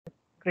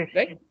Great.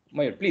 Right?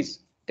 Mayur, please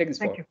take this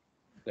Thank forward.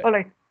 you. Right. All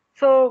right.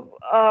 So,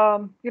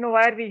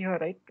 why are we here,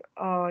 right?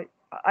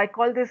 I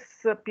call this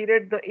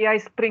period the AI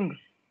spring.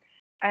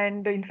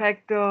 And in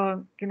fact,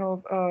 the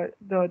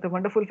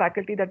wonderful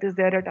faculty that is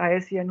there at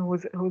IISc and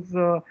who's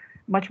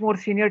much more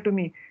senior to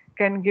me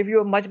can give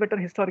you a much better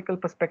historical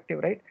perspective,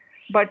 right?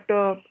 But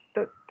the,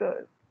 the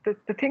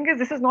the thing is,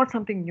 this is not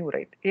something new,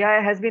 right?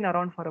 AI has been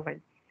around for a while.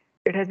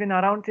 It has been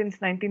around since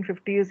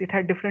 1950s. It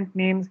had different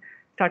names,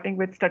 starting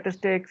with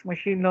statistics,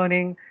 machine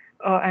learning,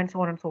 and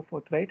so on and so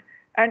forth, right?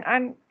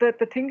 And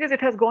the thing is,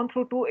 it has gone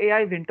through two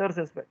AI winters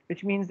as well,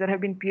 which means there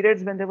have been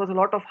periods when there was a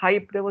lot of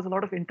hype, there was a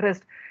lot of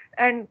interest,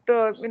 and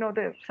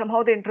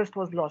somehow the interest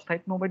was lost,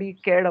 right? Nobody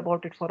cared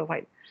about it for a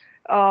while.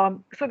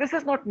 So this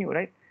is not new,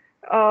 right?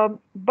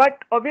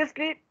 But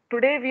obviously,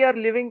 today we are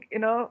living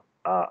in a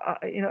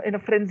in a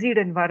frenzied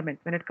environment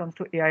when it comes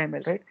to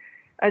AI/ML, right?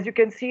 As you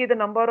can see, the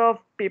number of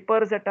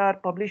papers that are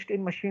published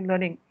in machine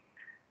learning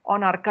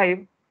on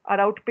archive are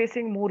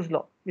outpacing Moore's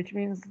law, which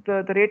means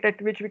the rate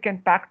at which we can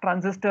pack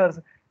transistors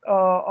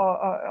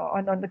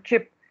on the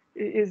chip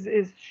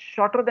is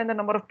shorter than the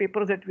number of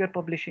papers that we are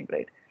publishing,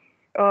 right?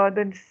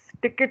 Then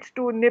tickets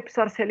to NIPS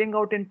are selling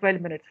out in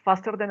 12 minutes,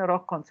 faster than a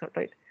rock concert,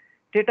 right?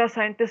 Data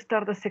scientists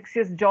are the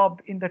sexiest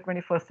job in the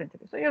 21st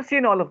century. So you've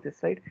seen all of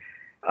this, right?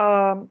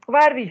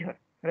 Why are we here,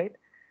 right?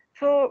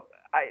 So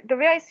the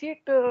way I see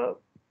it, there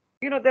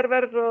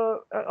were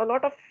a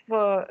lot of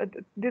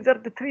these are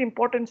the three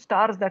important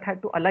stars that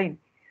had to align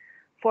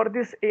for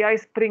this AI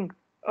spring.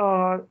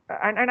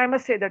 And I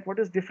must say that what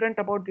is different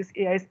about this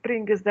AI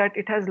spring is that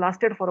it has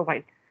lasted for a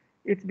while.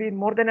 It's been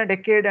more than a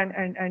decade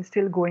and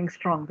still going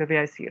strong the way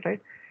I see it,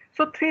 right?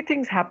 So three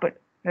things happened,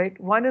 right?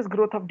 One is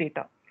growth of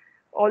data.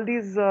 All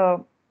these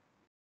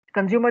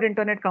consumer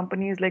internet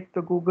companies like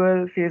the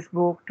Google,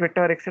 Facebook,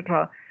 Twitter,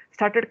 etc.,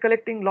 started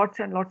collecting lots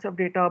and lots of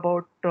data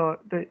about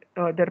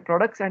their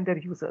products and their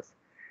users.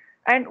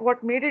 And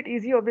what made it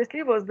easy,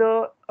 obviously, was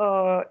the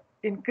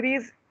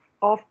increase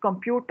of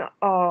compute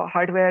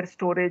hardware,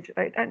 storage,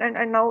 right?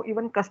 And now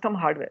even custom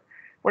hardware.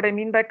 What I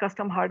mean by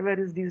custom hardware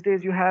is these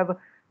days you have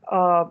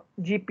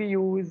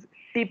GPUs,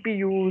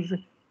 TPUs,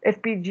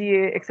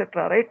 FPGA,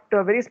 etc., right?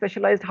 Very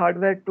specialized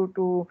hardware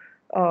to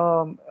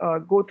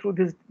go through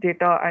this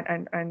data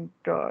and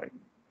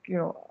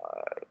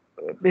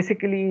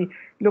basically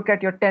look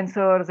at your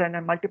tensors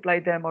and multiply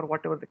them or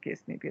whatever the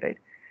case may be, right?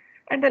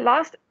 And the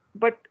last,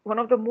 but one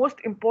of the most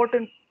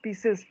important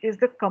pieces is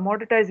the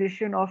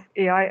commoditization of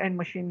AI and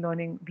machine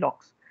learning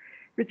blocks,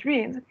 which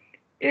means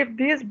if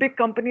these big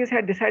companies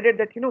had decided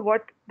that, you know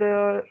what,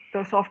 the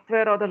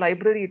software or the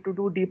library to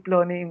do deep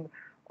learning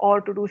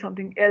or to do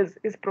something else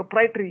is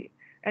proprietary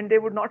and they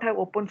would not have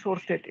open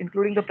sourced it,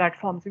 including the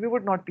platforms, we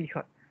would not be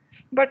here.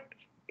 But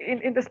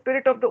in the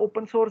spirit of the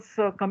open source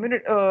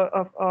community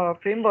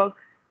framework,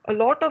 a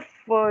lot of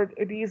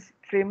these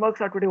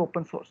frameworks are today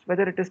open source,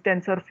 whether it is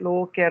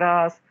TensorFlow,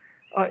 Keras,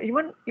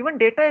 even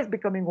data is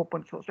becoming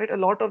open source, right? A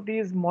lot of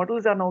these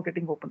models are now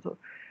getting open source.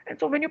 And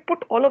so when you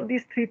put all of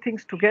these three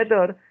things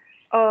together,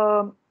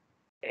 um,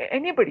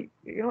 anybody,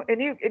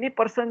 any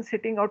person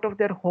sitting out of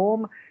their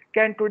home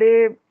can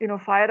today,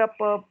 fire up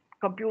a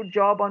compute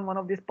job on one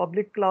of these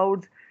public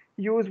clouds,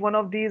 use one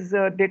of these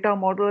data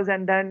models,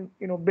 and then,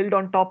 build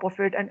on top of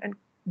it and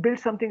build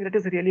something that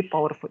is really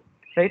powerful,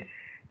 right?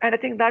 And I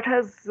think that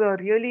has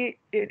really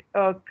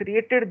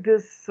created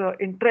this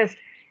interest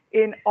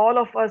in all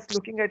of us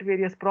looking at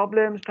various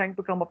problems, trying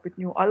to come up with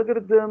new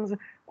algorithms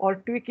or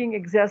tweaking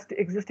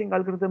existing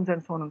algorithms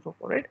and so on and so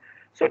forth, right?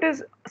 So it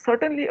is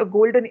certainly a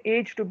golden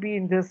age to be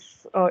in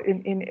this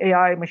in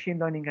AI, machine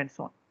learning, and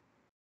so on.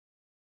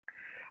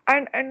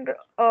 And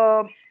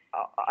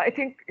I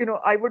think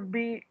I would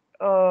be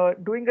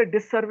doing a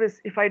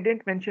disservice if I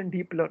didn't mention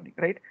deep learning,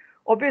 right?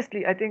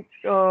 Obviously, I think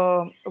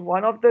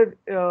one of the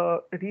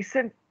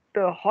recent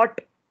hot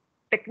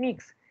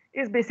techniques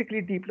is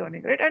basically deep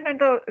learning, right?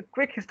 And a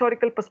quick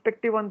historical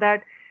perspective on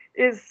that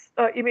is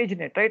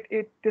ImageNet, right?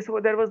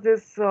 There was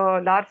this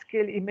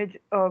large-scale image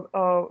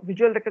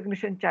visual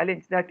recognition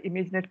challenge that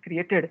ImageNet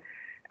created,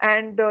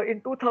 and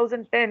in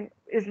 2010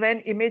 is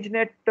when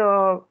ImageNet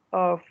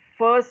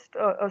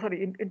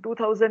in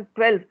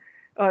 2012,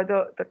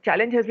 the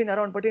challenge has been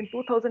around, but in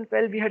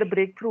 2012 we had a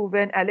breakthrough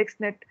when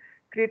AlexNet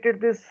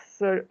created this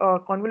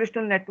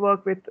convolutional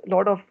network with a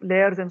lot of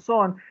layers and so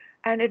on,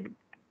 and it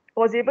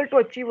was able to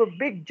achieve a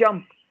big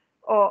jump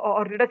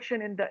or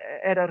reduction in the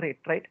error rate,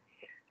 right?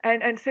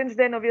 And since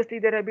then, obviously,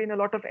 there have been a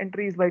lot of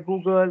entries by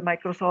Google,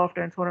 Microsoft,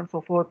 and so on and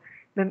so forth.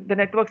 The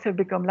networks have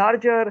become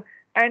larger,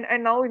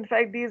 and now, in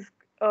fact, these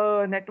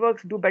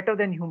networks do better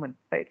than human,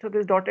 right? So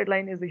this dotted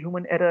line is the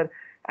human error,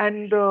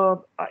 and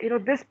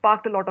this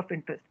sparked a lot of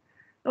interest.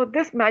 Now,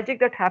 this magic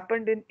that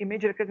happened in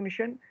image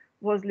recognition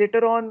was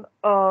later on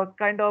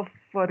kind of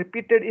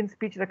repeated in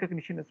speech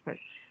recognition as well.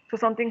 So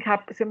something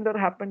similar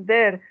happened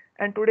there,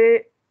 and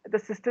today the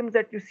systems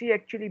that you see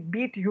actually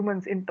beat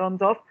humans in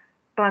terms of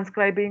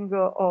transcribing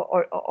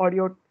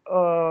audio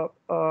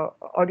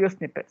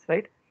snippets,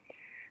 right?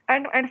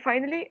 And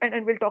finally,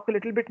 and we'll talk a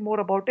little bit more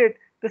about it,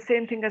 the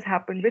same thing has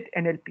happened with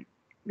NLP.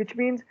 which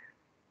means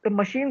the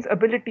machine's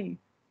ability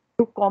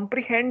to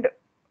comprehend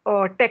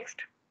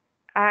text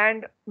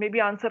and maybe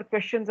answer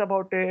questions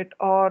about it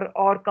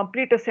or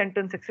complete a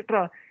sentence,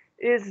 etc.,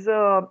 is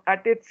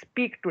at its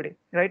peak today,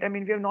 right? I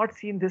mean, we have not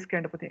seen this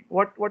kind of a thing.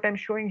 What I'm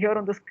showing here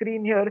on the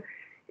screen here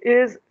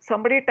is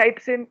somebody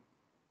types in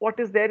what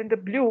is there in the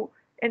blue,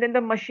 and then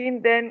the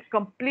machine then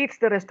completes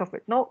the rest of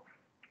it. Now,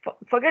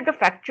 forget the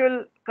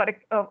factual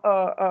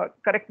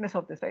correctness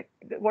of this, right?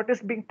 What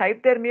is being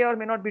typed there may or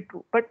may not be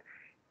true, but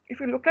if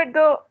you look at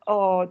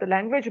the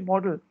language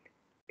model,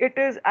 it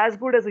is as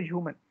good as a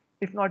human,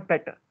 if not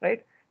better,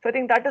 right? So I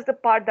think that is the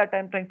part that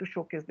I'm trying to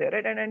showcase there,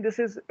 right? And this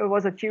is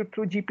was achieved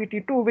through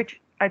GPT-2,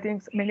 which I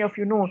think many of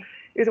you know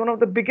is one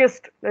of the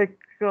biggest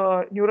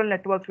neural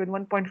networks with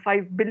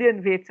 1.5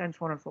 billion weights and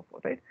so on and so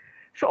forth, right?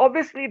 So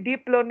obviously,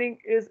 deep learning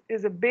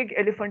is a big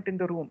elephant in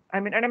the room. I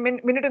mean, and I mean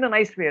it in a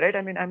nice way, right?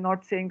 I mean, I'm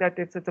not saying that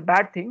it's a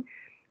bad thing,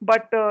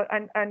 but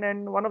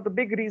and one of the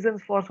big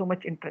reasons for so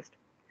much interest.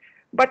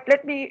 But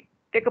let me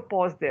take a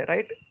pause there,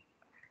 right?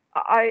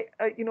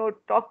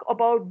 Talk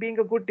about being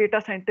a good data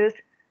scientist.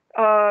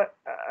 Uh,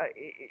 uh,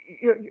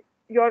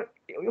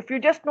 if you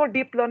just know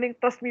deep learning,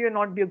 trust me, you'll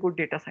not be a good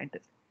data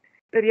scientist.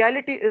 The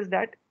reality is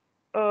that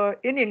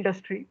in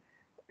industry,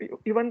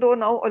 even though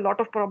now a lot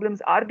of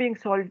problems are being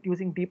solved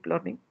using deep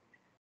learning,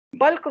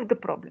 bulk of the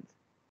problems,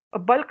 a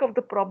bulk of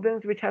the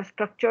problems which have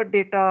structured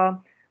data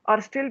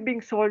are still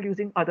being solved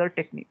using other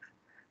techniques.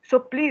 So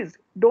please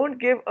don't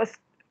give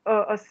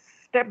a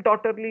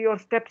stepdaughterly or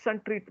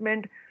stepson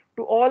treatment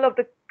to all of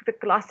the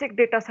classic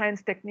data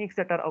science techniques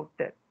that are out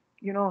there.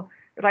 You know,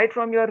 right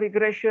from your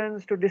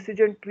regressions to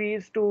decision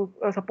trees to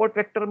support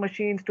vector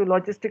machines to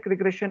logistic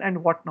regression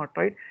and whatnot,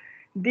 right?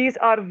 These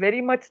are very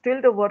much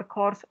still the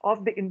workhorse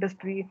of the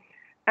industry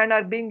and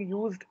are being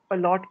used a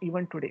lot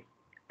even today.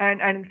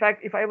 And in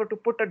fact, if I were to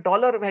put a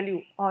dollar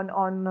value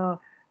on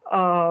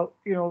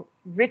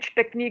which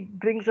technique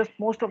brings us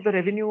most of the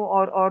revenue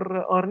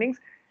or earnings,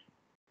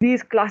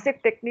 these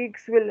classic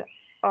techniques will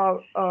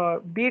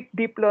beat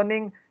deep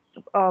learning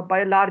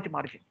by a large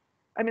margin.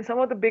 I mean, some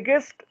of the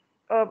biggest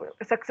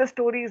success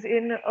stories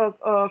in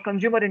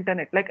consumer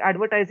internet, like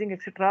advertising,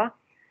 etc.,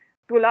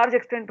 to a large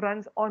extent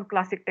runs on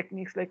classic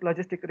techniques like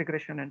logistic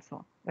regression and so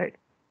on, right?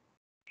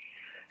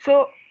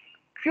 So,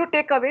 few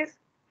takeaways.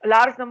 A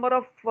large number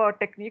of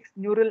techniques,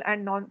 neural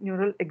and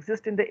non-neural,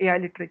 exist in the AI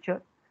literature.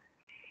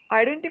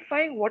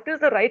 Identifying what is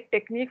the right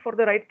technique for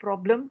the right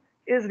problem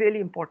is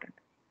really important,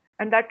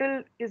 and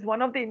is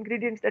one of the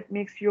ingredients that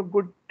makes you a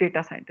good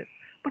data scientist.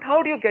 But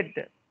how do you get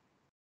there?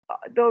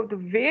 The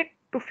way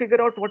to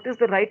figure out what is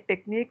the right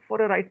technique for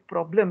a right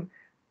problem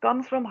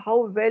comes from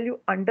how well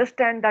you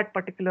understand that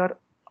particular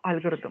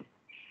algorithm,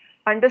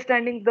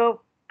 understanding the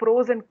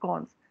pros and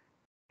cons,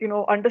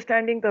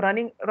 understanding the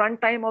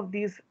runtime of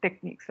these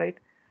techniques, right?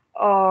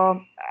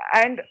 Um,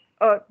 and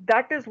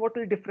that is what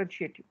will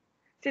differentiate you.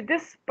 See,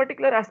 this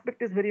particular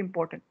aspect is very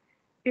important.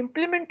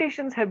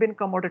 Implementations have been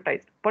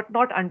commoditized, but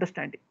not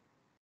understanding.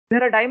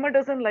 There are dime a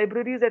dozen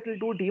libraries that will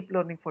do deep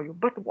learning for you,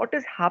 but what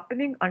is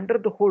happening under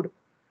the hood?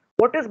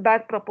 What is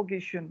back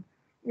propagation?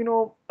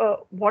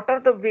 What are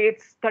the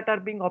weights that are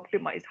being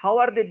optimized? How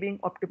are they being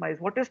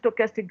optimized? What is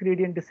stochastic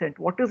gradient descent?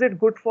 What is it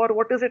good for?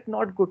 What is it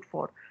not good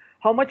for?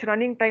 How much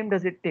running time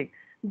does it take?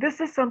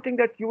 This is something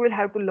that you will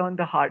have to learn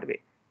the hard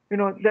way.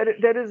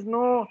 There is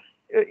no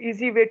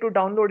easy way to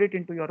download it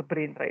into your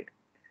brain, right?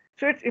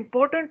 So it's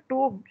important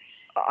to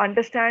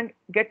understand,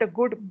 get a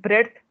good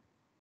breadth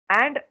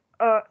and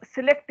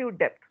selective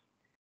depth.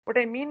 What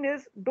I mean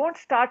is, don't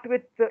start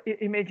with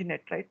ImageNet,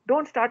 right?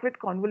 Don't start with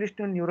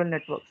convolutional neural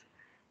networks.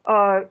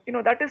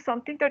 That is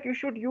something that you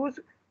should use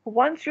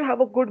once you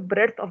have a good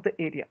breadth of the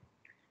area.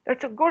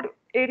 That's a good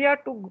area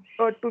to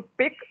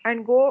pick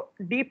and go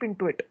deep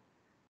into it.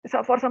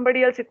 So for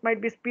somebody else, it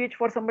might be speech.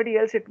 For somebody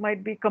else, it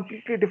might be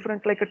completely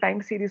different, like a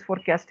time series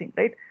forecasting,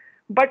 right?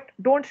 But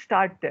don't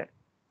start there,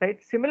 right?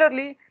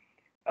 Similarly,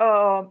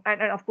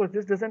 and of course,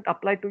 this doesn't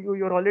apply to you.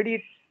 You're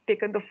already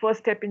taken the first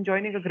step in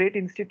joining a great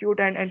institute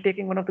and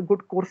taking one of the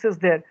good courses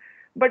there.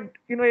 But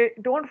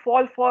don't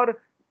fall for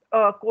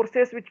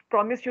courses which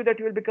promise you that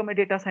you will become a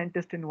data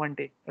scientist in one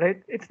day,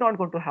 right? It's not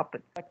going to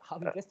happen. But how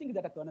interesting is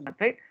that, Atul?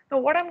 Right now,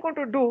 what I'm going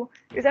to do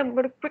is I'm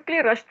going to quickly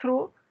rush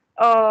through.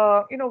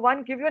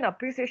 One, give you an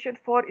appreciation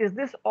for, is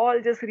this all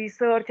just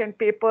research and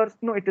papers?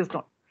 No, it is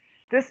not.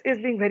 This is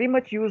being very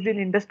much used in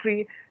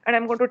industry, and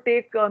I'm going to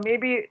take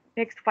maybe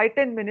next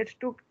 5-10 minutes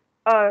to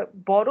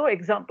borrow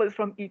examples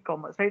from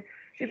e-commerce, right?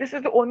 See, this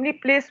is the only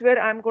place where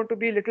I'm going to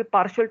be a little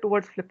partial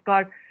towards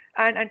Flipkart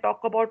and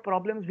talk about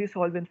problems we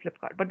solve in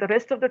Flipkart. But the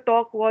rest of the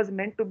talk was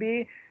meant to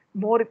be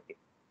more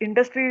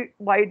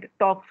industry-wide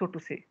talk, so to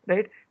say,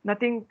 right?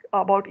 Nothing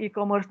about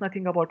e-commerce,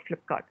 nothing about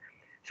Flipkart.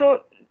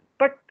 So,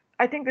 but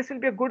I think this will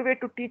be a good way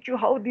to teach you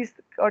how these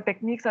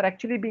techniques are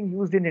actually being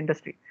used in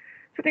industry.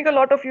 So I think a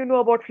lot of you know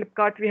about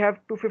Flipkart. We have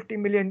 250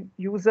 million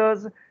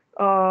users,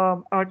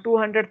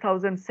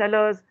 200,000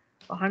 sellers,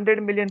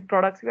 100 million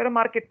products. We are a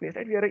marketplace,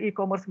 right? We are an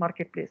e-commerce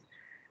marketplace.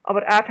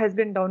 Our app has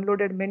been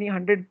downloaded many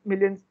hundred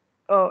millions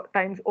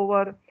times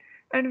over.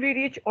 and we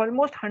reach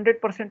almost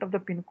 100% of the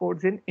pin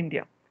codes in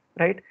India,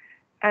 right?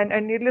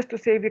 And needless to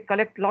say, we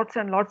collect lots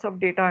and lots of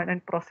data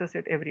and process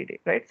it every day,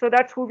 right? So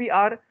that's who we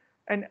are,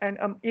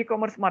 an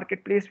e-commerce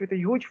marketplace with a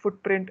huge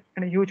footprint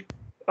and a huge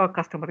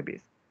customer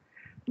base.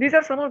 These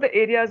are some of the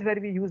areas where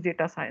we use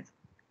data science,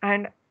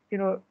 and you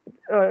know,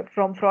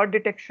 from fraud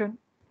detection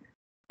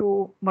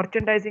to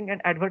merchandising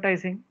and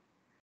advertising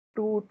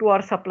to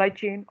our supply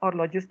chain or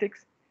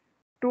logistics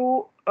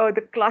to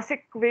the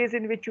classic ways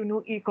in which you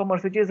know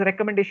e-commerce, which is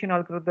recommendation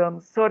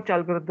algorithms, search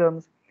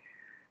algorithms,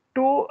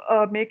 to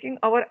making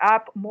our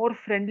app more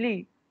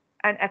friendly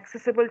and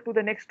accessible to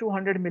the next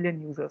 200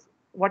 million users.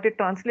 What it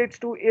translates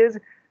to is,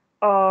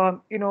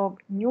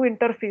 new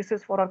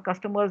interfaces for our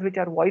customers, which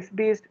are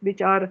voice-based,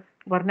 which are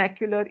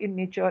vernacular in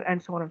nature,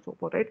 and so on and so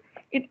forth. Right?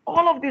 In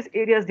all of these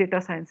areas,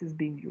 data science is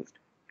being used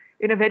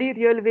in a very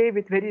real way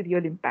with very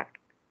real impact.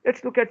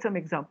 Let's look at some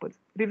examples.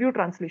 Review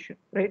translation.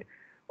 Right?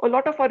 A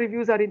lot of our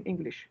reviews are in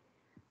English.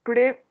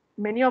 Today,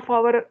 many of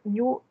our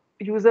new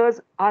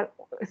users are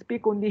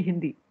speak only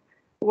Hindi.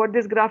 What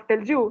this graph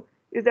tells you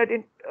is that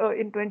in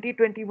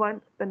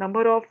 2021, the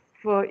number of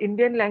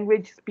Indian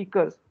language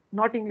speakers,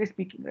 not English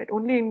speaking, right,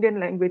 only Indian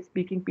language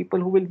speaking people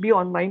who will be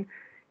online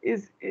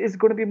is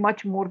going to be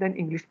much more than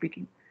English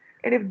speaking.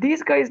 And if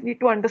these guys need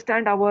to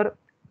understand our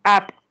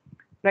app,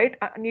 right,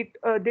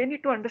 they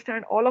need to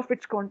understand all of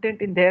its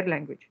content in their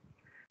language.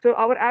 So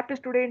our app is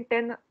today in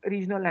 10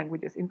 regional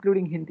languages,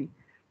 including Hindi,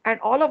 and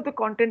all of the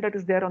content that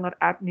is there on our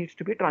app needs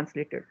to be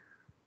translated.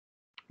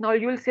 Now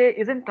you will say,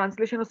 isn't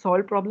translation a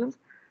solved problems?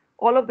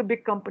 All of the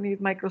big companies,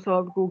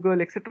 Microsoft,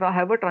 Google, etc.,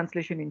 have a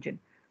translation engine.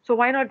 So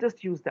why not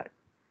just use that?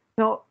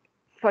 Now,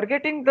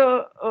 forgetting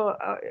the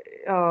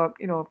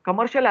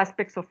commercial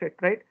aspects of it,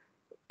 right?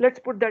 Let's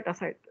put that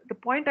aside. The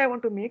point I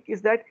want to make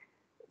is that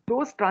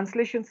those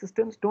translation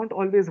systems don't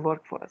always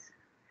work for us.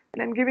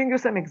 And I'm giving you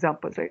some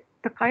examples, right?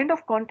 The kind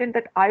of content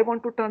that I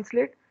want to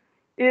translate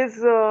is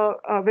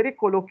very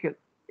colloquial.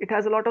 It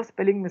has a lot of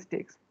spelling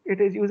mistakes.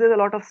 Uses a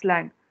lot of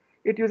slang.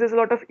 It uses a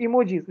lot of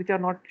emojis, which are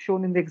not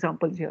shown in the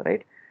examples here,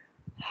 right?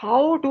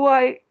 How do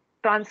I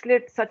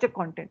translate such a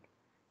content?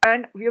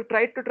 And we have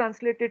tried to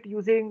translate it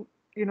using,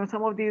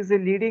 some of these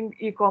leading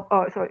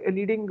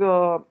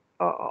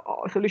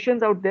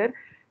solutions out there,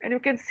 and you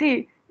can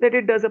see that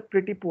it does a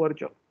pretty poor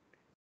job.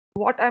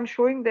 What I'm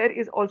showing there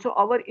is also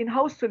our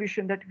in-house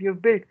solution that we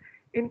have built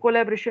in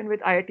collaboration with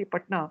IIT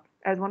Patna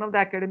as one of the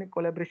academic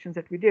collaborations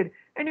that we did.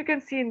 And you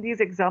can see in these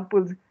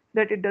examples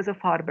that it does a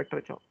far better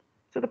job.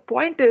 So the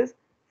point is,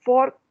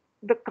 for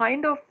the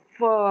kind of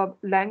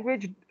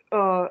language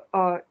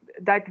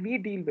that we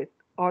deal with,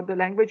 or the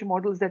language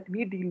models that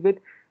we deal with,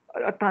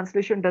 a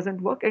translation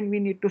doesn't work, and we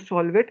need to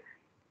solve it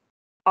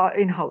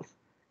in-house.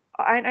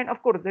 And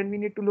of course, then we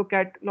need to look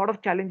at a lot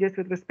of challenges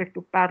with respect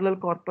to parallel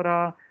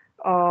corpora,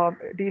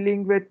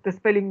 dealing with the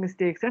spelling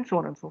mistakes, and so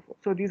on and so forth.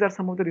 So these are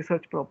some of the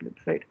research problems,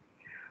 right?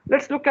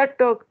 Let's look at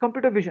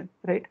computer vision,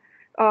 right?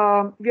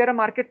 We are a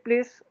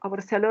marketplace. Our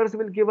sellers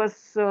will give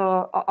us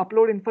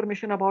upload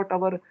information about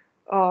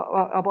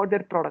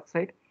their products,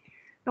 right?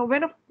 Now,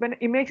 when an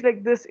image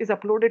like this is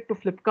uploaded to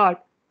Flipkart,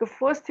 the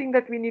first thing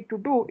that we need to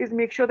do is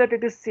make sure that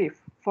it is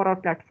safe for our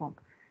platform,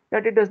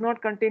 that it does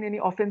not contain any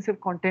offensive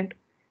content.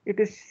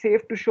 It is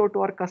safe to show to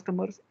our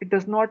customers. It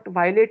does not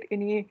violate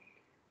any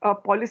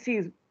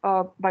policies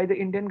by the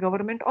Indian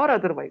government or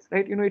otherwise,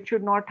 right? It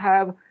should not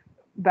have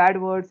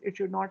bad words. It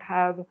should not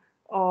have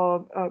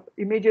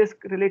images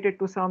related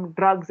to some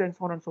drugs and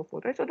so on and so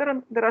forth, right? So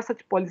there are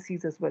such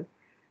policies as well.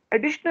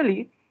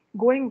 Additionally,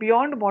 going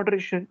beyond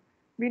moderation,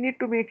 we need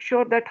to make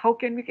sure that how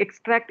can we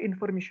extract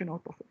information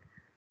out of it.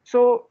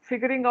 So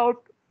figuring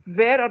out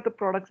where are the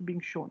products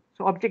being shown.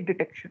 So object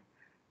detection.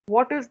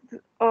 What is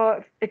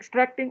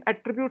extracting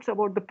attributes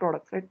about the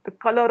products, right? The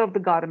color of the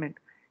garment.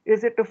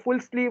 Is it a full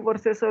sleeve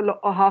versus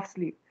a half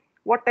sleeve?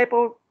 What type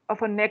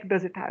of a neck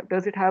does it have?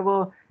 Does it have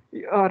a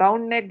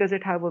round neck? Does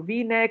it have a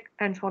V neck?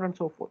 And so on and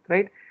so forth,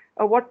 right?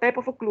 What type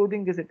of a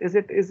clothing is it? Is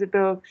it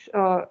a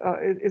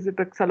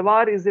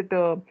salwar? Is it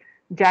a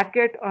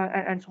jacket?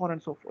 And so on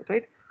and so forth,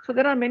 right? So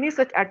there are many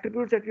such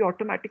attributes that we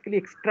automatically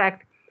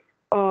extract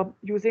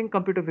using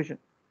computer vision.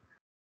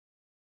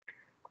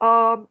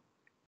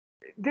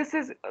 This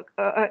is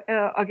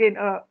again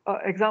an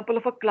example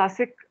of a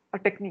classic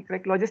technique,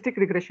 like logistic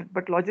regression,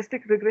 but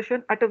logistic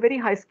regression at a very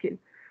high scale.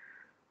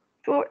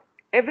 So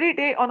every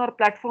day on our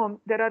platform,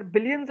 there are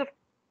billions of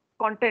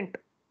content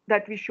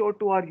that we show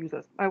to our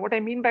users. What I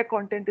mean by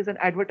content is an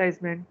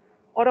advertisement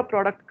or a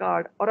product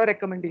card or a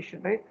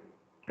recommendation, right?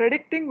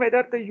 Predicting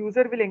whether the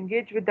user will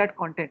engage with that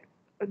content,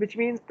 which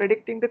means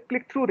predicting the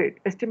click-through rate,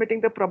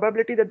 estimating the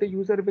probability that the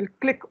user will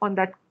click on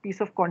that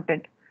piece of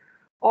content,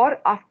 or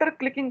after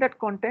clicking that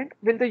content,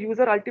 will the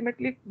user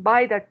ultimately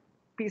buy that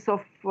piece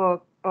of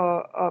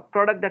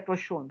product that was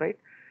shown, right?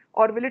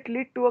 Or will it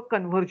lead to a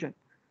conversion?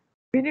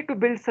 We need to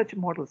build such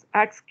models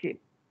at scale,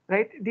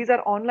 right? These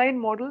are online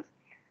models,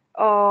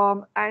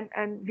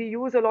 and we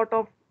use a lot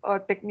of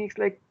techniques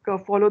like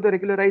follow the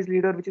regularized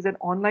leader, which is an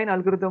online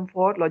algorithm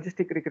for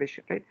logistic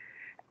regression, right?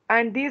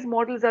 and these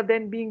models are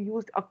then being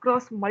used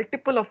across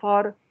multiple of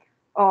our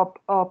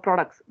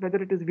products, whether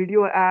it is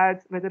video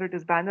ads, whether it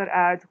is banner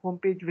ads,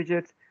 homepage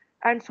widgets,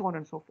 and so on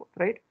and so forth,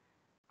 right?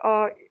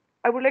 uh,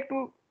 I would like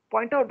to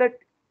point out that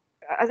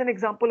as an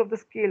example of the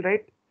scale,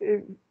 right?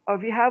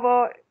 We have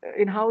a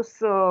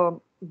in-house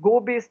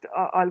Go-based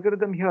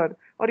algorithm here,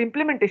 or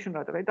implementation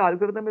rather, right? The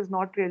algorithm is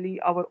not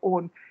really our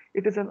own.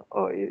 It's a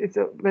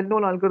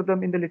well-known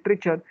algorithm in the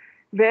literature,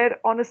 where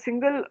on a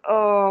single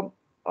a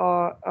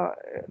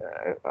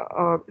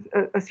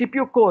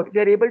CPU core, we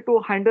are able to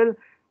handle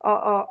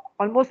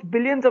almost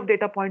billions of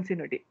data points in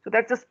a day. So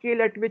that's the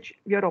scale at which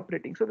we are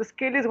operating. So the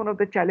scale is one of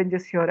the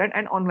challenges here,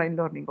 and online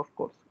learning, of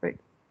course, right?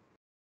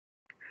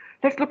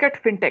 Let's look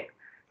at fintech.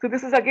 So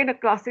this is again a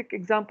classic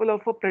example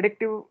of a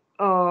predictive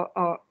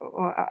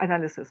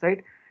analysis,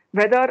 right?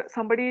 Whether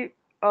somebody,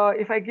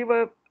 if I give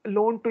a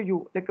loan to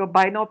you, like a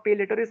buy now pay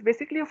later, is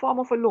basically a form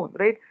of a loan,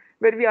 right?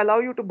 Where we allow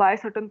you to buy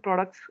certain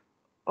products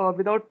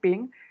without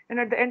paying, and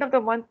at the end of the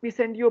month we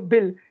send you a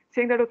bill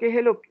saying that, okay,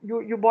 hey, look,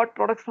 you bought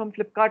products from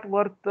Flipkart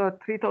worth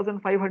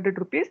 3,500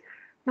 rupees.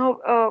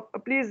 Now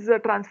please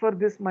transfer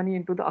this money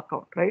into the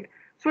account, right?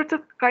 So it's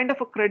a kind of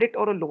a credit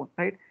or a loan,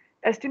 right?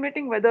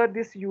 Estimating whether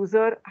this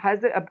user has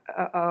the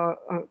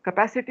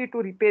capacity to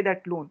repay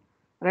that loan,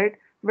 right?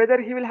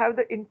 Whether he will have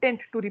the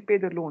intent to repay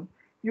the loan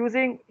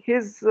using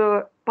his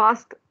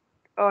past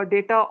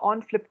data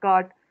on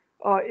Flipkart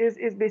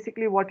is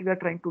basically what we are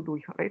trying to do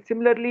here, right?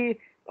 Similarly,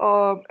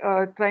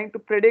 trying to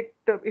predict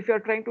if you are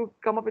trying to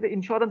come up with an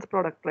insurance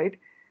product, right?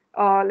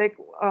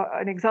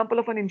 An example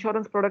of an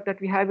insurance product that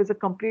we have is a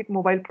complete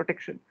mobile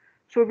protection.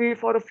 So we,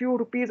 for a few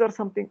rupees or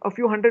something, a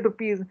few hundred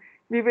rupees,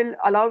 we will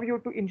allow you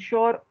to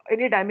insure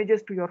any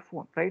damages to your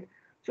phone, right?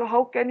 So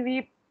how can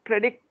we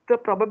predict the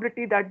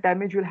probability that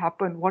damage will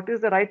happen? What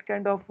is the right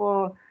kind of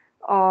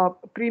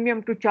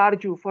premium to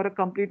charge you for a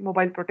complete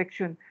mobile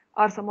protection?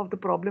 Are some of the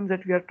problems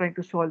that we are trying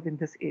to solve in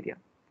this area.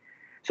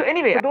 So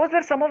anyway, so those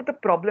were some of the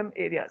problem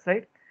areas,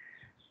 right?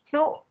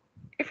 Now,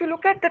 if you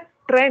look at the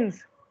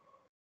trends,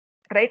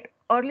 right?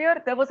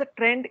 Earlier, there was a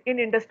trend in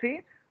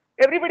industry.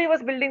 Everybody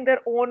was building their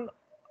own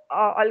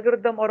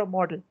algorithm or a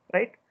model,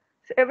 right?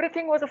 So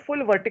everything was a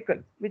full vertical,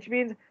 which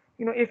means,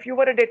 if you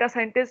were a data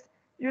scientist,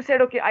 you said,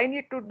 okay, I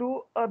need to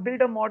do build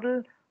a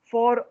model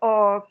for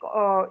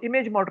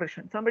image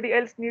moderation. Somebody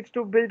else needs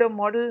to build a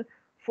model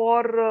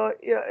for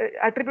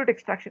attribute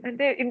extraction, and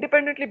they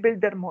independently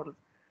build their models.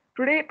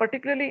 Today,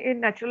 particularly in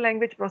natural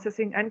language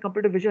processing and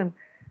computer vision,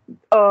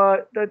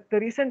 the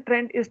recent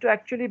trend is to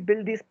actually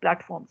build these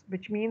platforms,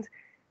 which means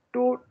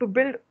to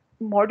build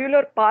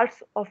modular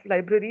parts of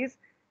libraries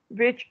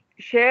which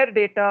share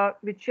data,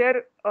 which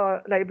share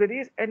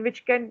libraries, and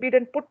which can be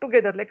then put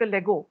together like a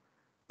Lego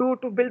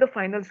to build the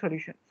final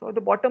solution. So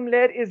the bottom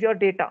layer is your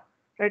data,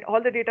 right?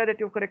 All the data that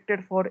you've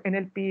collected for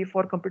NLP,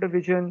 for computer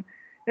vision.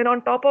 Then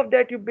on top of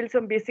that, you build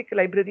some basic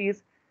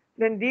libraries.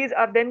 Then these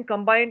are then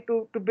combined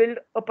to build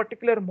a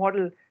particular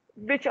model,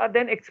 which are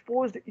then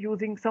exposed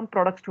using some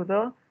products to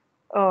the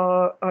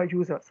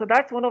user. So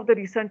that's one of the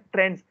recent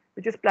trends,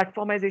 which is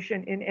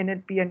platformization in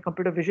NLP and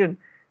computer vision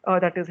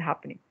that is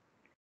happening.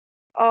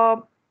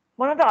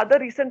 One of the other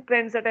recent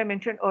trends that I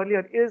mentioned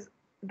earlier is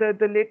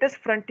the latest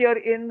frontier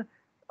in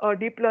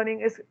deep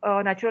learning is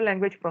natural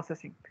language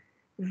processing,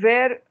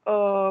 where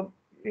the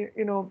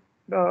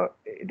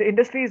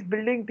industry is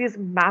building these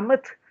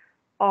mammoth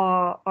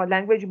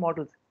language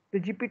models. The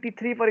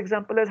GPT-3, for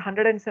example, has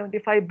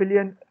 175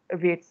 billion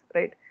weights,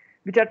 right,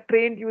 which are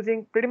trained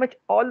using pretty much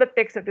all the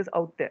text that is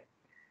out there.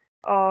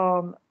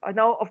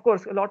 Now, of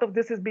course, a lot of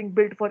this is being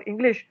built for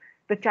English.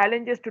 The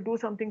challenge is to do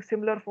something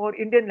similar for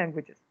Indian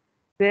languages,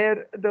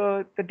 where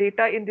the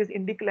data in these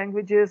Indic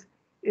languages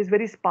is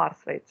very sparse,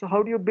 right? So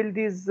how do you build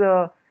these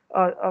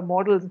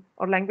models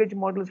or language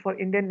models for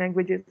Indian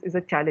languages is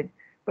a challenge.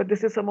 But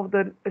this is some of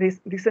the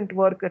recent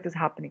work that is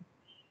happening.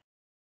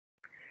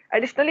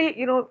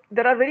 Additionally,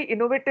 there are very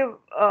innovative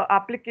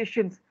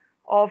applications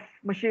of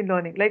machine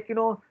learning. Like,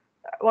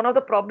 one of the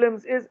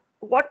problems is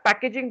what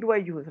packaging do I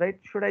use, right?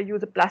 Should I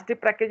use a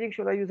plastic packaging?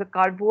 Should I use a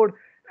cardboard?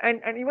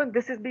 And even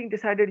this is being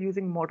decided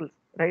using models,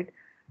 right?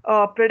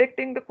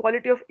 Predicting the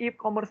quality of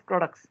e-commerce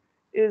products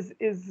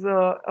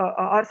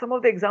are some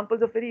of the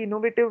examples of very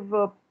innovative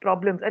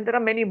problems, and there are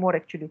many more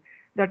actually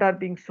that are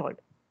being solved.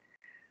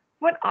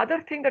 One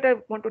other thing that I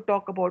want to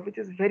talk about, which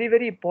is very,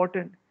 very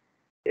important,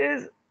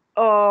 is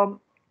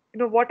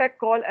what I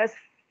call as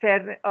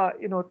fair,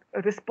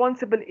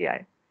 responsible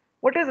AI.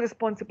 What is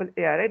responsible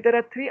AI? Right? There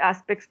are three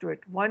aspects to it.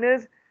 One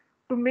is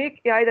to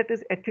make AI that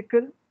is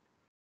ethical,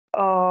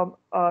 um,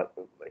 uh,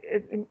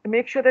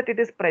 make sure that it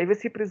is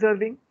privacy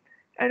preserving,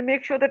 and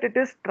make sure that it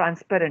is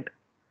transparent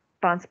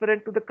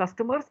to the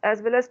customers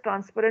as well as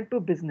transparent to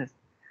business.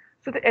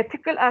 So the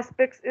ethical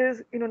aspects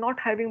is not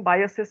having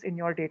biases in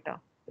your data,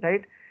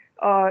 right?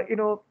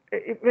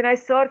 When I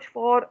search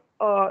for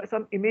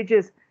some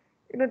images,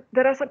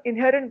 there are some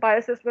inherent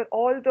biases where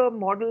all the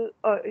model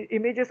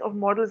images of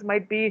models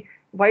might be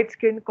white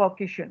skinned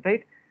Caucasian,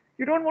 right?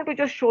 You don't want to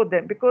just show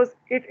them because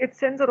it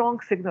sends a wrong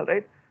signal,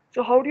 right?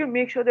 So how do you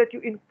make sure that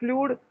you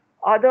include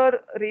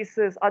other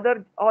races,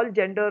 other all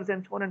genders,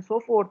 and so on and so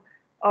forth,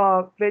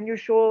 when you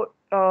show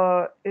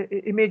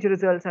image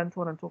results and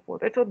so on and so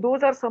forth. Right? So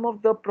those are some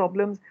of the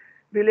problems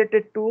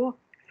related to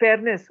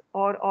fairness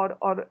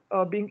or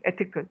being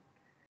ethical.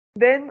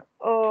 Then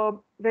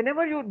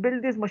whenever you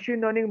build these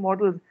machine learning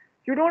models,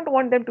 you don't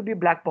want them to be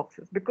black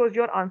boxes because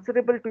you're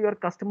answerable to your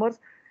customers.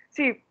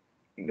 See,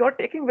 you're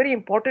taking very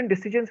important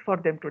decisions for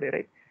them today,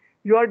 right?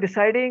 You are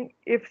deciding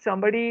if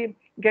somebody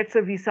gets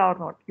a visa or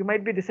not. You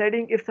might be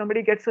deciding if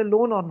somebody gets a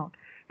loan or not.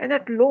 And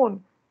that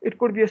loan, it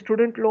could be a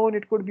student loan,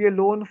 it could be a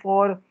loan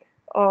for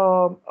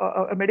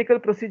a medical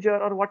procedure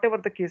or whatever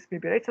the case may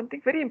be, right?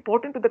 Something very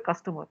important to the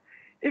customer.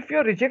 If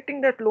you're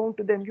rejecting that loan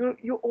to them,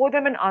 you owe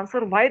them an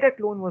answer why that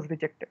loan was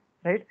rejected,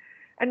 right?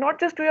 And not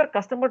just to your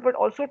customer, but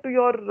also to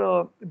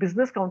your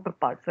business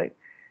counterparts, right?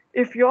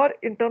 If your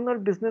internal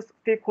business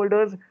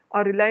stakeholders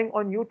are relying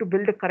on you to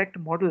build a correct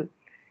model,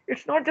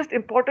 it's not just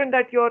important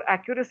that your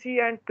accuracy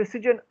and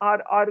precision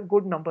are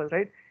good numbers,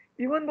 right?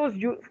 Even those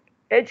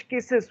edge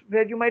cases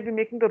where you might be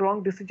making the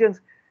wrong decisions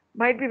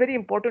might be very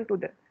important to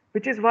them,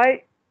 which is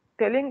why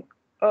telling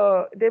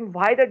them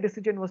why that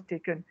decision was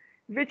taken,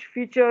 which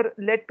feature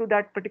led to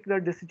that particular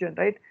decision,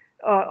 right?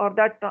 Or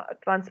that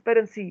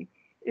transparency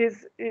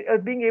is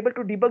being able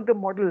to debug the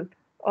model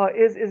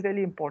is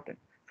really important.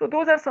 So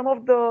those are some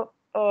of the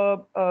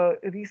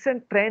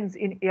recent trends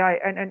in AI,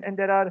 and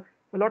there are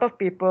a lot of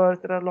papers,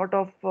 there are a lot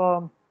of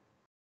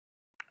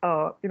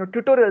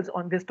tutorials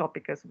on this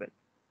topic as well,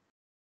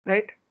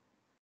 right?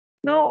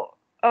 Now,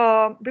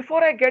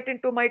 before I get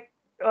into my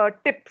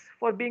tips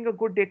for being a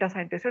good data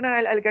scientist, and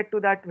I'll get to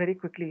that very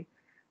quickly,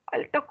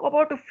 I'll talk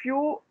about a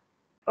few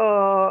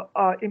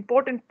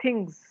important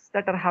things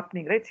that are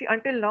happening, right? See,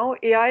 until now,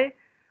 AI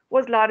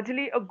was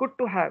largely a good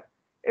to have.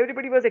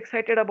 Everybody was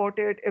excited about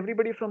it.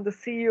 Everybody from the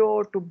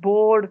CEO to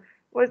board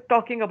was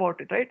talking about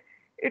it, right?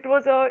 It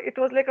was a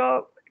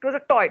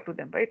toy to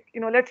them, right?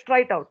 Let's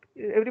try it out.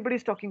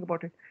 Everybody's talking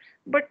about it,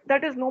 but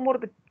that is no more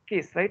the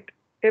case, right?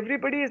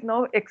 Everybody is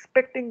now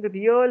expecting the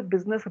real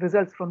business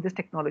results from this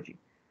technology,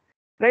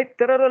 right?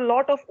 There are a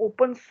lot of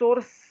open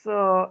source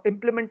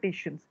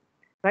implementations,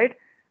 right?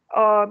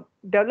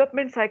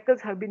 Development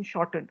cycles have been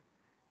shortened,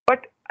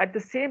 but at the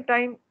same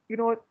time,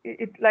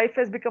 life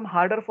has become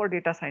harder for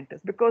data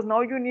scientists because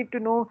now you need to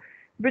know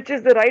which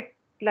is the right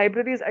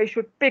libraries I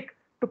should pick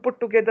to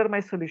put together my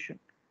solution,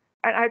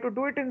 and I have to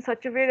do it in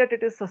such a way that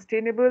it is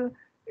sustainable,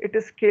 it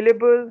is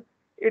scalable,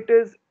 it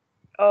is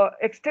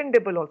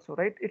extendable also,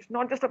 right? It's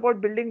not just about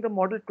building the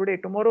model today.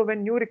 Tomorrow,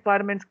 when new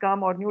requirements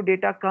come or new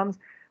data comes,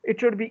 it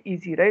should be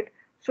easy, right?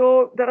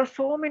 So there are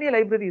so many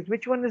libraries.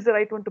 Which one is the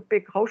right one to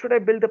pick? How should I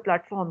build the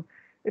platform?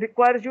 It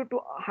requires you to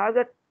have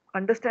that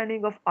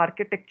understanding of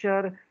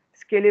architecture,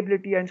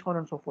 scalability, and so on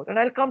and so forth. And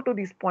I'll come to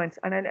these points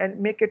and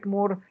make it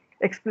more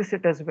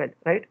explicit as well,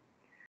 right?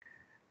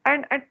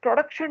 And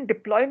production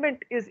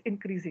deployment is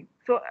increasing.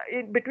 So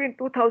in between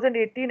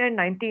 2018 and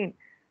 19,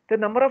 the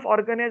number of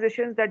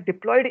organizations that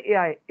deployed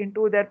AI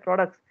into their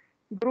products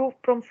grew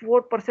from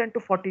 4% to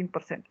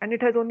 14%, and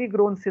it has only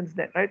grown since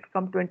then, right?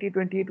 Come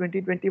 2020,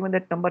 2021,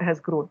 that number has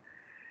grown.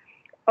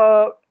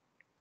 uh,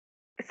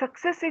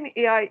 Success in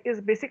AI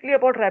is basically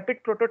about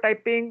rapid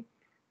prototyping,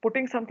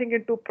 putting something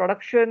into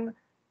production,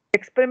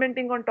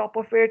 experimenting on top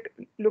of it,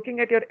 looking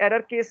at your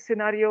error case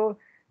scenario,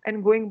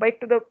 and going back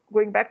to the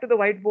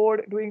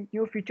whiteboard, doing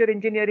new feature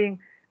engineering,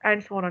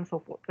 and so on and so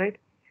forth, right?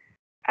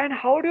 And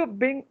how do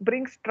you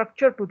bring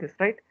structure to this,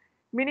 right?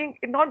 Meaning,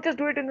 not just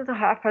do it in a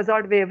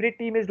haphazard way. Every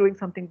team is doing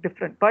something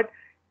different, but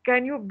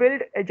can you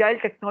build agile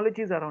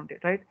technologies around it,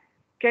 right?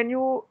 Can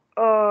you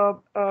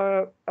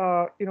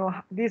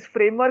these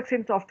frameworks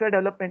in software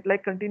development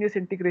like continuous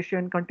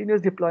integration,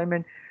 continuous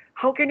deployment,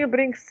 how can you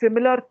bring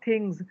similar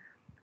things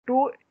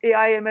to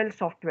AI/ML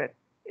software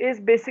is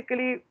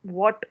basically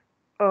what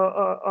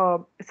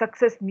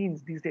success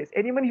means these days.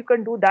 Anyone who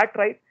can do that,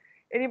 right?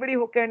 Anybody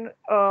who can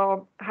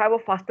have a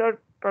faster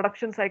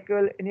production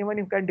cycle, anyone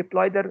who can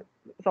deploy their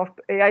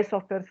AI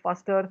softwares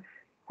faster,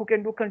 who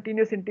can do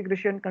continuous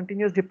integration,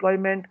 continuous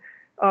deployment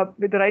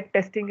with the right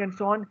testing and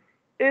so on,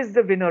 is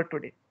the winner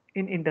today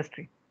in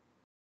industry.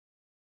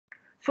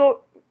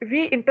 So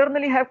we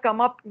internally have come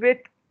up with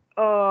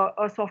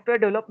a software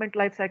development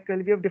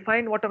lifecycle. We have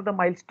defined what are the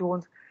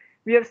milestones.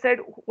 We have said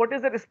what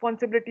is the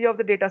responsibility of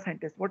the data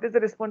scientist, what is the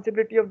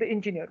responsibility of the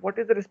engineer, what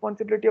is the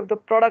responsibility of the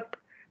product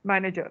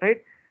manager,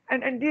 right?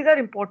 And these are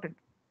important.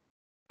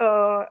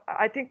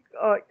 I think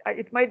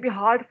it might be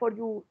hard for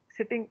you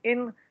sitting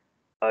in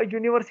a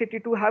university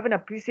to have an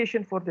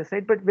appreciation for this,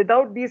 right? But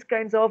without these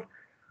kinds of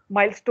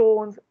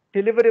milestones,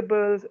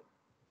 deliverables,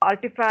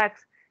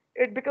 artifacts,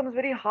 it becomes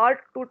very hard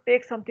to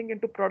take something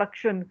into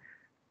production,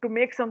 to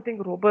make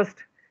something robust.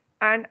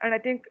 And I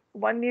think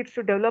one needs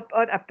to develop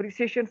an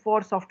appreciation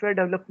for software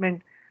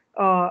development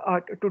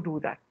to do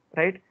that,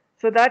 right?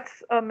 So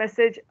that's a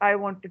message I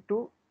wanted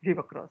to give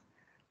across.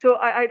 So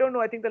I don't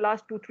know. I think the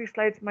last 2, 3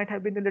 slides might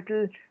have been a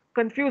little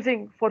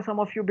confusing for some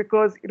of you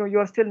because you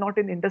are still not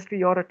in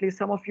industry, or at least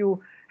some of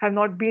you have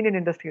not been in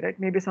industry, right?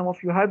 Maybe some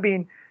of you have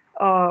been.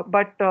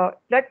 But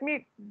let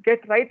me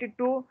get right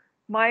into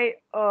my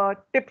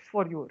tips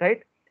for you,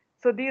 right?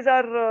 So these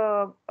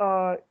are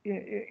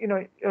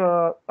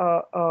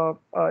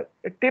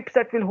tips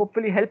that will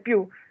hopefully help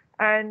you,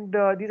 and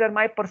these are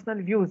my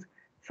personal views.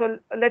 So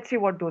let's see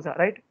what those are,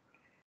 right?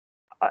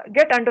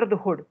 Get under the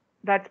hood.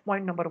 That's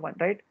point number one,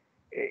 right?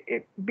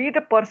 Be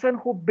the person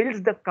who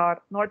builds the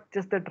car, not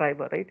just the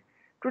driver, right?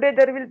 Today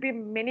there will be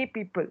many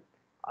people.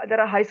 There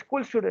are high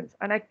school students,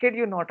 and I kid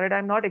you not, right?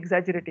 I'm not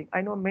exaggerating.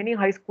 I know many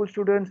high school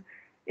students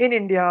in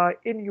India,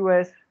 in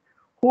US,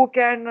 who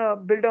can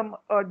build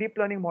a deep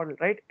learning model,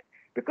 right?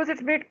 Because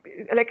it's made,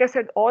 like I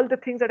said, all the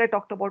things that I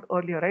talked about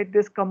earlier, right?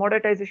 This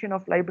commoditization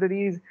of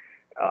libraries,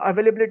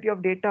 availability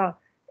of data.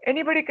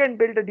 Anybody can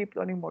build a deep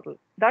learning model.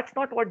 That's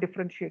not what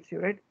differentiates you,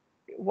 right?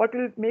 What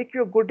will make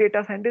you a good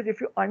data scientist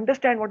if you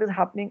understand what is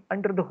happening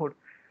under the hood.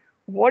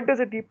 What does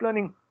a deep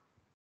learning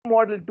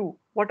model do?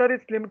 What are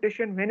its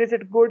limitations? When is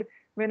it good?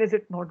 When is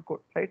it not good?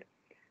 Right?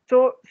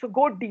 So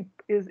go deep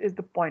is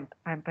the point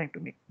I'm trying to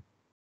make.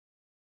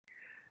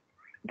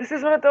 This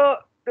is one of the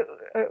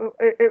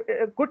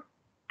a good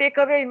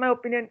takeaway in my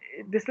opinion.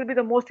 This will be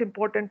the most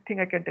important thing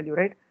I can tell you.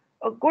 Right?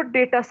 A good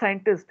data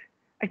scientist.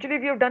 Actually,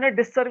 we have done a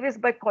disservice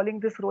by calling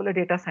this role a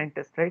data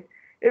scientist. Right?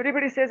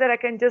 Everybody says that I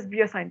can just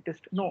be a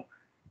scientist. No,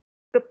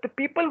 the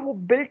people who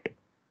built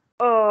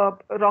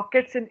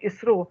rockets in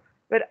ISRO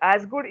were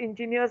as good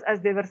engineers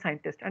as they were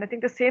scientists. And I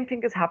think the same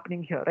thing is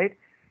happening here, right?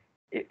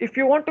 If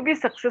you want to be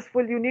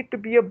successful, you need to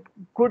be a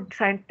good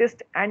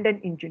scientist and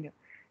an engineer.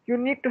 You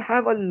need to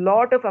have a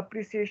lot of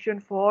appreciation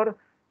for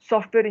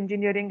software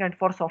engineering and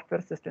for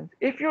software systems.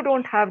 If you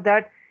don't have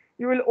that,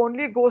 you will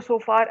only go so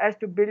far as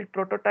to build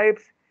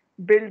prototypes,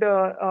 build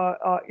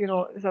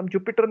some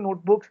Jupyter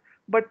notebooks,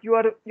 but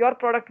your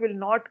product will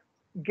not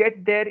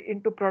get there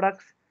into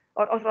products,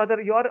 or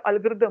rather your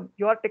algorithm,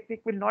 your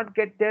technique will not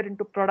get there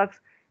into products.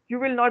 You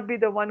will not be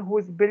the one who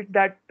has built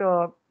that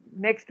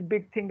next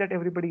big thing that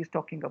everybody is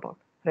talking about,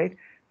 right?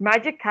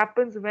 Magic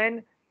happens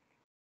when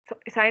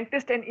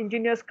scientists and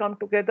engineers come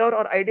together,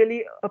 or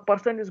ideally a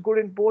person is good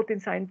in both in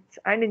science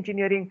and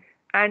engineering,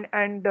 and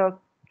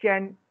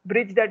can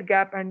bridge that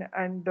gap and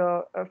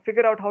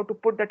figure out how to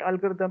put that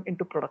algorithm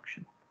into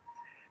production.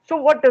 So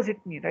what does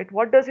it mean, right?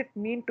 What does it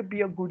mean to be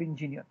a good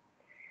engineer?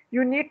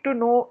 You need to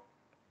know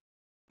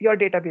your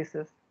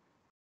databases.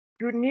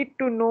 You need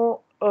to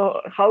know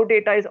how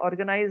data is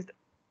organized,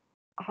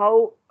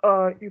 how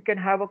you can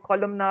have a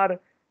columnar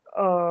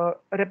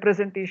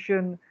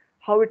representation,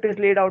 how it is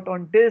laid out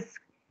on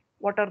disk,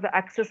 what are the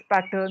access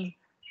patterns,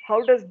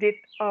 how does data,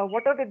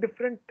 what are the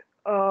different,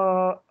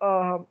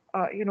 your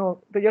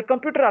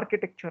computer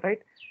architecture,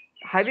 right?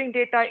 Having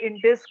data in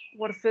disk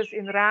versus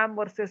in RAM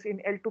versus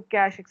in L2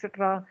 cache,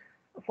 etc.,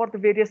 for the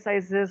various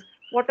sizes.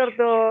 What are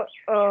the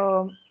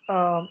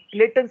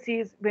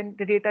latencies when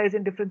the data is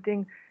in different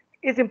things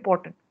is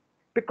important,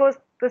 because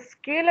the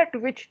scale at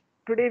which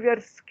today we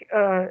are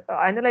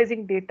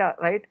analyzing data,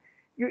 right?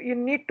 You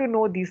need to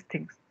know these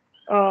things.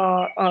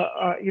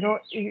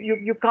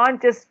 You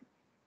can't just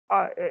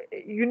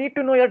you need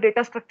to know your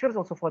data structures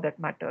also, for that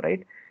matter,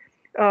 right?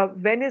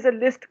 When is a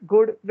list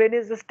good? When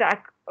is a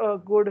stack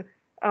good?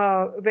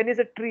 When is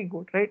a tree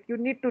good? Right? You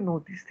need to know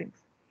these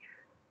things.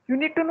 You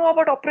need to know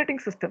about operating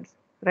systems,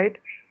 right?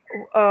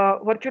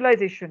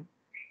 Virtualization,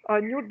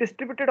 new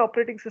distributed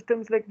operating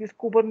systems like these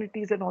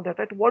Kubernetes and all that,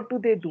 right? What do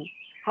they do?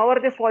 How are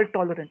they fault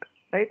tolerant,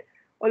 right?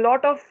 A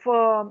lot of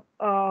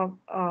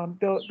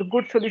the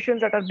good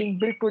solutions that are being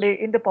built today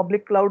in the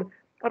public cloud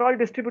are all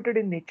distributed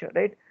in nature,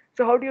 right?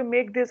 So how do you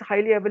make this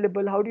highly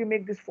available? How do you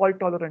make this fault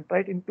tolerant,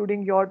 right?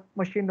 Including your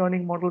machine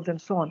learning models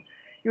and so on.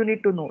 You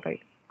need to know, right?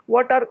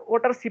 What are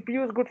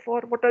CPUs good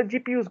for? What are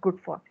GPUs good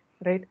for,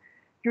 right?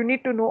 You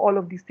need to know all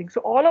of these things. So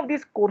all of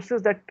these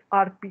courses that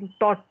are being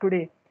taught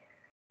today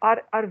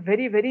are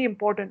very, very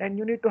important, and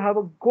you need to have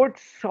a good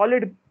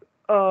solid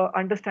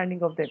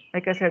understanding of them.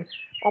 Like I said,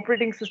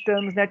 operating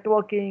systems,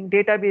 networking,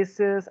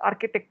 databases,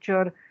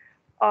 architecture,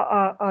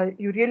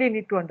 you really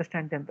need to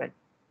understand them well.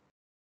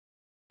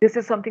 This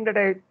is something that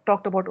I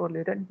talked about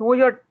earlier. And know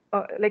your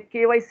like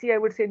KYC, I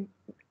would say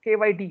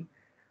KYD,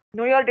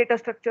 know your data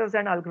structures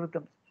and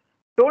algorithms.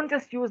 Don't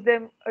just use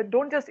them.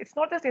 Don't just. It's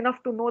not just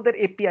enough to know their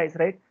APIs,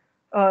 right?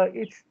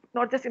 It's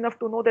not just enough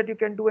to know that you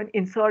can do an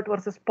insert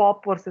versus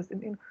pop versus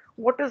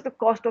what is the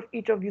cost of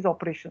each of these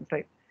operations,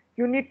 right?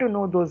 You need to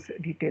know those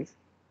details.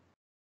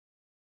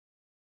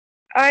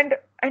 And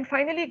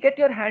finally, get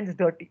your hands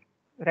dirty,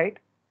 right?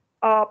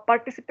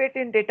 Participate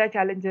in data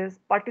challenges,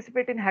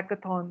 participate in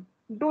hackathon,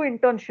 do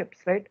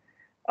internships, right?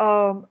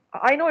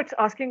 I know it's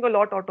asking a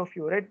lot out of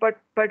you, right?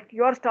 But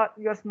you're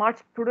smart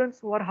students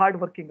who are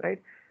hardworking,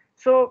 right?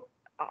 So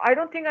I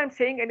don't think I'm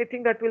saying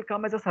anything that will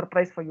come as a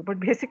surprise for you. But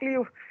basically,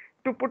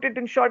 to put it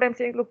in short, I'm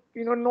saying, look,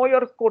 know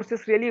your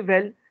courses really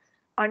well,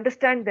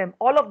 understand them,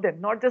 all of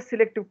them, not just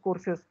selective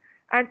courses,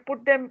 and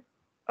put them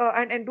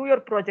and do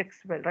your projects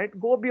well, right?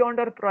 Go beyond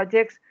our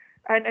projects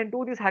and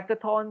do these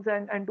hackathons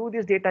and do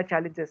these data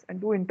challenges and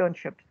do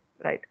internships,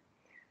 right?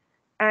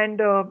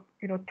 And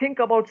think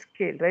about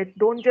scale, right?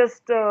 Don't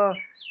just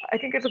I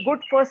think it's a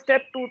good first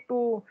step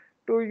to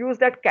use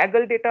that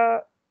Kaggle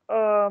data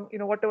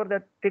whatever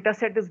that data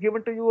set is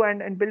given to you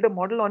and build a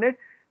model on it.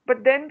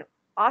 But then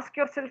ask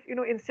yourself,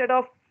 instead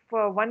of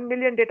 1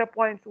 million data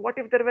points, what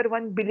if there were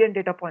 1 billion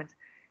data points?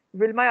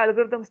 Will my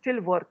algorithm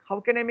still work? How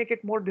can I make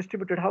it more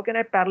distributed? How can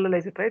I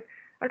parallelize it, right?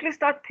 At least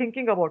start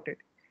thinking about it.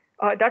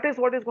 That is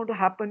what is going to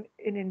happen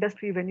in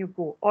industry when you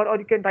go, or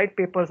you can write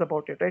papers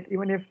about it, right?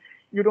 Even if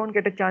you don't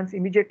get a chance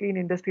immediately in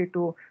industry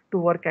to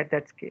work at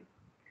that scale.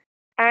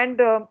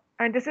 And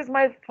this is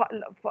my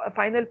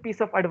final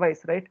piece of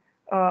advice, right?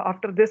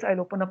 After this, I'll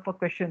open up for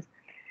questions.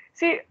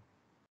 See,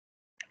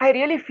 I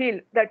really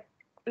feel that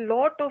a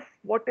lot of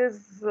what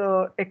is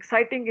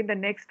exciting in the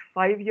next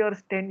 5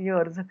 years, 10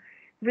 years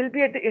will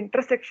be at the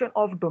intersection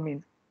of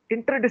domains,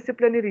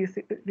 interdisciplinary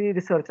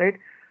research, right?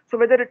 So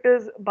whether it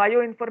is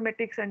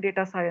bioinformatics and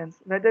data science,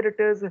 whether it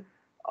is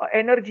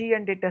energy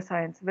and data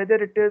science, whether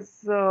it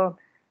is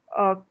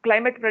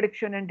climate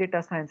prediction and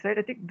data science, right?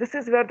 I think this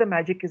is where the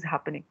magic is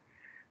happening.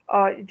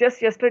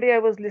 Just yesterday, I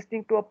was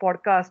listening to a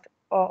podcast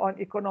on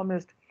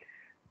Economist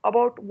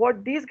about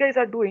what these guys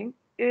are doing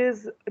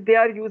is they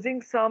are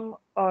using some,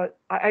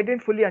 I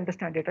didn't fully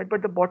understand it, right?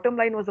 But the bottom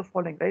line was the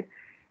following, right?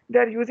 They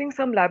are using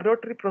some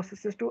laboratory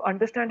processes to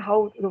understand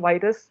how the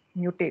virus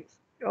mutates,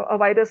 a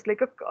virus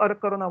like or a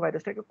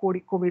coronavirus, like a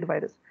COVID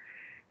virus.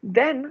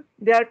 Then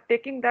they are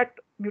taking that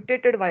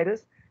mutated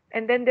virus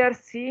and then they are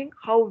seeing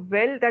how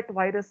well that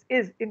virus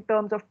is in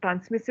terms of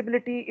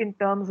transmissibility, in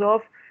terms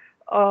of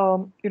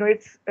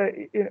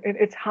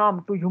its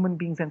harm to human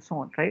beings and so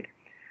on, right?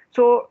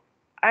 So,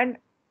 and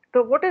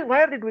so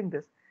why are they doing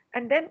this?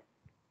 And then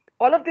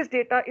all of this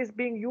data is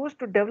being used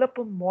to develop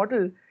a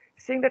model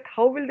saying that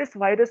how will this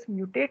virus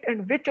mutate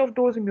and which of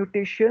those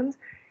mutations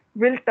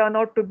will turn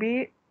out to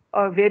be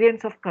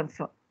variants of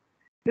concern.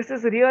 This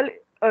is real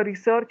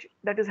research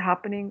that is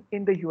happening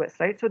in the US,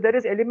 right? So there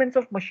is elements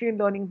of machine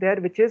learning there,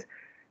 which is,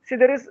 see,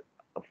 there is,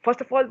 first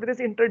of all, there is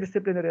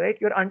interdisciplinary, right?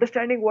 You're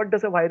understanding what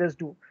does a virus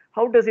do?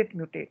 How does it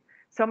mutate?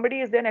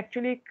 Somebody is then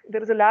actually,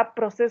 there is a lab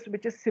process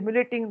which is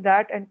simulating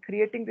that and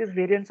creating these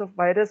variants of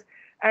virus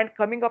and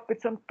coming up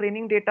with some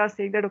training data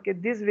saying that, okay,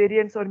 these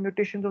variants or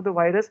mutations of the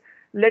virus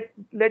led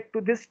to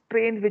this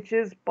strain which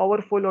is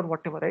powerful or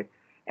whatever, right?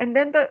 And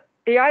then the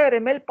AI or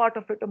ML part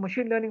of it, the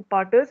machine learning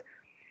part is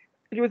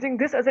using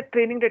this as a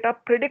training data,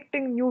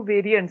 predicting new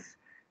variants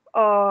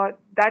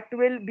that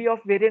will be of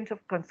variants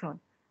of concern.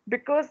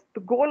 Because the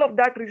goal of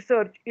that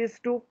research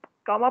is to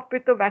come up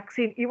with a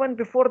vaccine even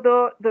before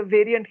the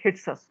variant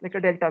hits us, like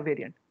a Delta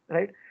variant,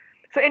 right?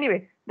 So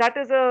anyway, that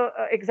is a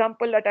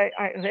example that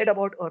I read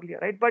about earlier,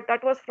 right? But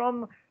that was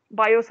from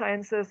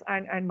biosciences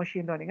and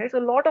machine learning, right? So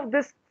a lot of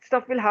this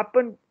stuff will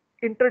happen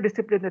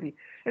interdisciplinary.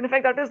 And in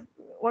fact, that is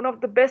one of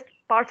the best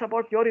parts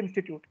about your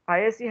institute.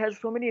 IISc has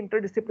so many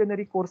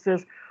interdisciplinary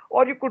courses,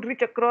 or you could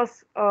reach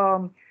across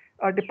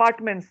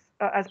departments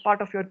as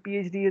part of your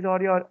PhDs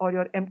or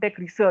your MTech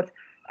research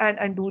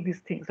and do these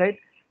things, right?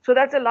 So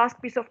that's the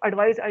last piece of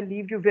advice I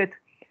leave you with.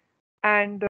 And